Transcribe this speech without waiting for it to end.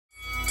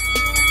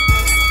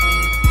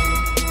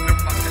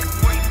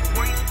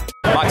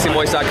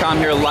BronerVoice.com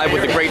here live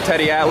with the great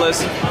Teddy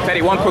Atlas.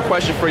 Teddy, one quick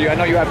question for you. I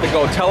know you have to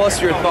go. Tell us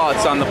your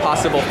thoughts on the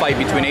possible fight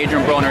between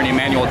Adrian Broner and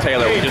Emmanuel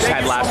Taylor we just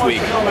had last week,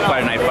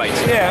 Friday Night Fights.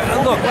 Yeah,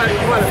 look,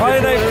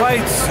 Friday Night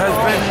Fights has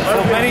been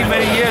for many,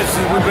 many years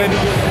since we've been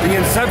the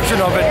inception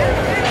of it.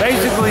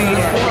 Basically,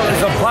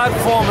 is a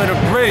platform and a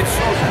bridge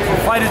for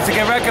fighters to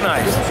get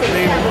recognized. I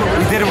mean,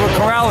 we did it with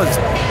Corrales.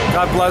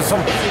 God bless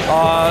him.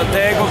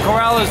 Diego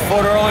Corrales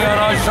fought early on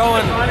our show,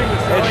 and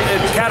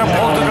it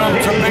catapulted him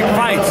to big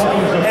fights.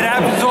 It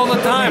happens all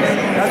the time.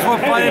 That's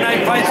what Friday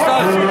Night Fights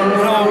does.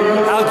 You know,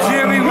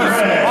 Algieri was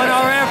on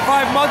our air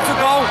 5 months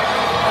ago,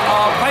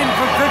 fighting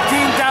for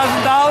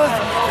 $15,000.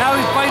 Now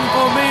he's fighting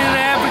for $1.5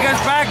 million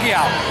against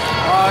Pacquiao.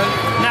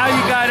 Now you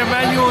got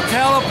Emmanuel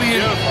Taylor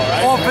being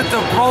offered to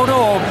Broner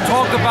or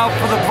talked about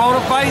for the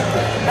Broner fight.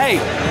 Hey,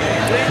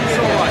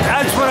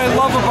 that's what I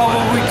love about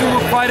what we do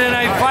with Friday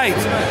Night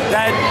Fights.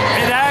 That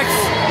it acts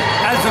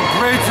as a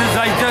bridge, as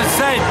I just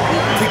said,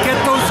 to get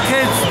those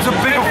kids to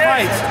bigger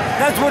fights.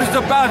 That's what it's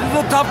about. It's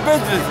a tough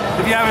business,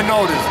 if you haven't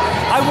noticed.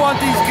 I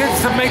want these kids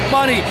to make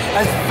money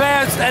as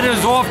fast and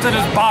as often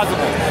as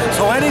possible.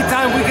 So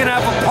anytime we can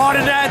have a part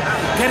of that,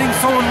 getting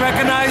someone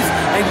recognized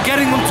and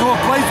getting them to a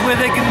place where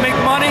they can make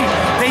money,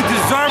 they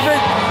deserve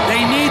it,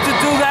 they need to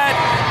do that,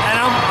 and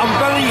I'm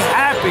very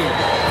happy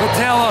for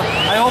Taylor.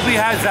 I hope he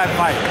has that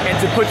fight. And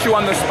to put you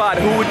on the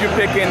spot, who would you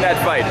pick in that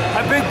fight?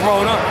 I pick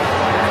Broner,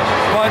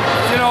 but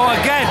you know,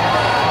 again,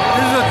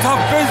 this is a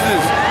tough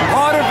business.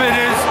 Part of it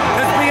is,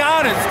 let's be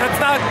honest, that's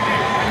not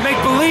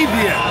make-believe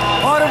here.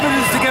 Part of it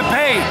is to get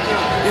paid.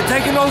 You're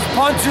taking those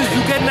punches, you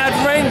get in that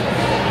ring,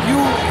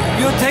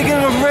 you're taking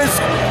a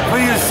risk for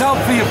yourself,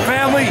 for your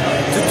family,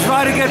 to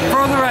try to get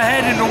further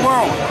ahead in the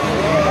world.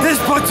 This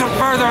puts them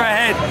further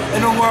ahead in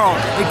the world.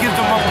 It gives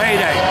them a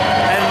payday.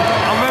 And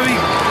I'm very